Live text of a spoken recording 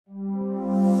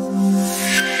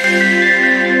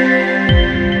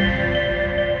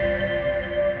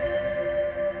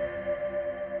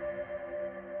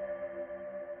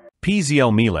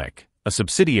PZL Mielec, a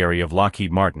subsidiary of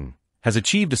Lockheed Martin, has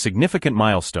achieved a significant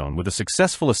milestone with the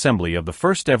successful assembly of the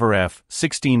first-ever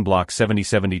F-16 Block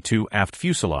 7072 Aft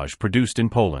Fuselage produced in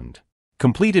Poland.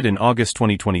 Completed in August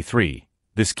 2023,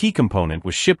 this key component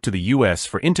was shipped to the U.S.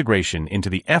 for integration into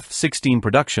the F-16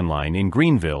 production line in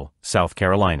Greenville, South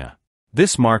Carolina.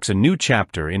 This marks a new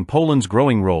chapter in Poland's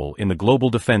growing role in the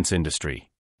global defense industry.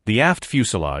 The aft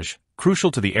fuselage, crucial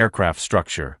to the aircraft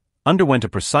structure, underwent a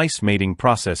precise mating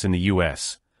process in the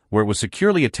U.S., where it was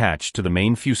securely attached to the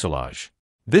main fuselage.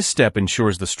 This step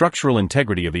ensures the structural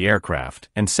integrity of the aircraft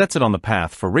and sets it on the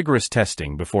path for rigorous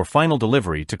testing before final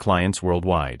delivery to clients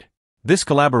worldwide. This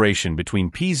collaboration between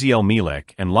PZL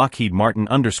Mielec and Lockheed Martin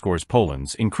underscores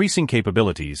Poland's increasing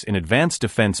capabilities in advanced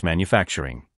defense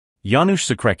manufacturing. Janusz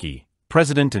Sekrecki,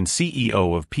 president and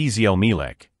CEO of PZL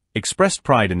Mielec, expressed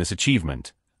pride in this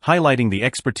achievement, highlighting the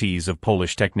expertise of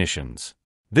Polish technicians.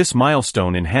 This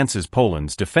milestone enhances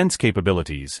Poland's defense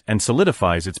capabilities and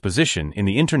solidifies its position in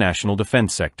the international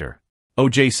defense sector.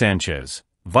 O.J. Sanchez,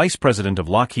 vice president of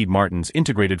Lockheed Martin's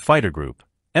Integrated Fighter Group,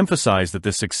 emphasized that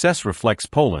this success reflects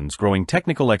Poland's growing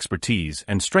technical expertise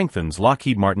and strengthens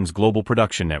Lockheed Martin's global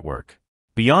production network.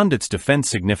 Beyond its defense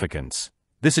significance,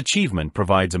 this achievement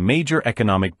provides a major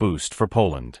economic boost for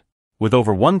Poland. With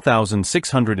over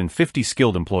 1,650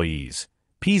 skilled employees,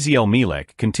 PZL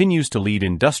Mielec continues to lead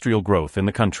industrial growth in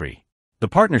the country. The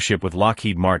partnership with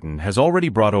Lockheed Martin has already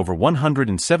brought over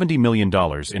 $170 million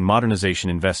in modernization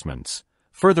investments,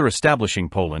 further establishing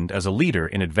Poland as a leader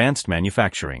in advanced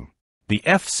manufacturing. The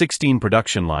F-16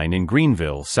 production line in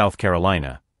Greenville, South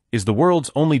Carolina, is the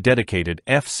world's only dedicated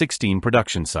F-16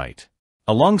 production site.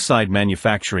 Alongside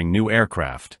manufacturing new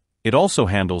aircraft, it also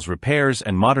handles repairs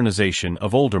and modernization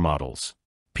of older models.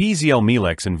 PZL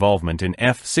Mielec's involvement in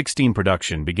F-16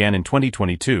 production began in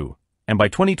 2022, and by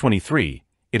 2023,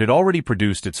 it had already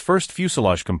produced its first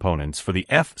fuselage components for the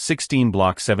F-16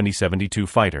 Block 7072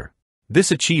 fighter.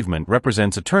 This achievement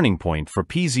represents a turning point for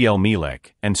PZL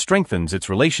Mielec and strengthens its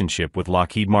relationship with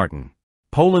Lockheed Martin.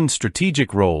 Poland's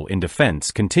strategic role in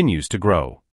defense continues to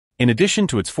grow. In addition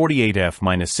to its 48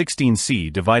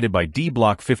 F-16C divided by D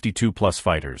Block 52+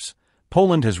 fighters,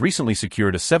 Poland has recently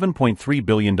secured a $7.3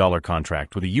 billion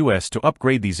contract with the U.S. to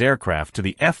upgrade these aircraft to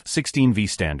the F-16V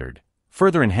standard,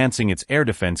 further enhancing its air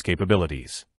defense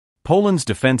capabilities. Poland's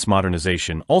defense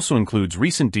modernization also includes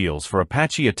recent deals for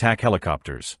Apache attack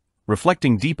helicopters,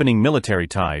 reflecting deepening military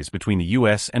ties between the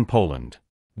U.S. and Poland.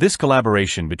 This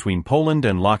collaboration between Poland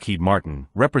and Lockheed Martin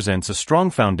represents a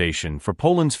strong foundation for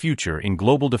Poland's future in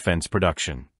global defense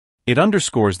production. It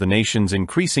underscores the nation's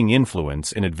increasing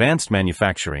influence in advanced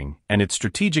manufacturing and its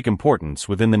strategic importance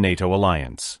within the NATO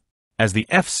alliance. As the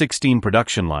F-16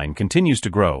 production line continues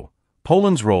to grow,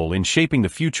 Poland's role in shaping the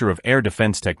future of air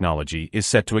defense technology is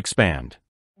set to expand.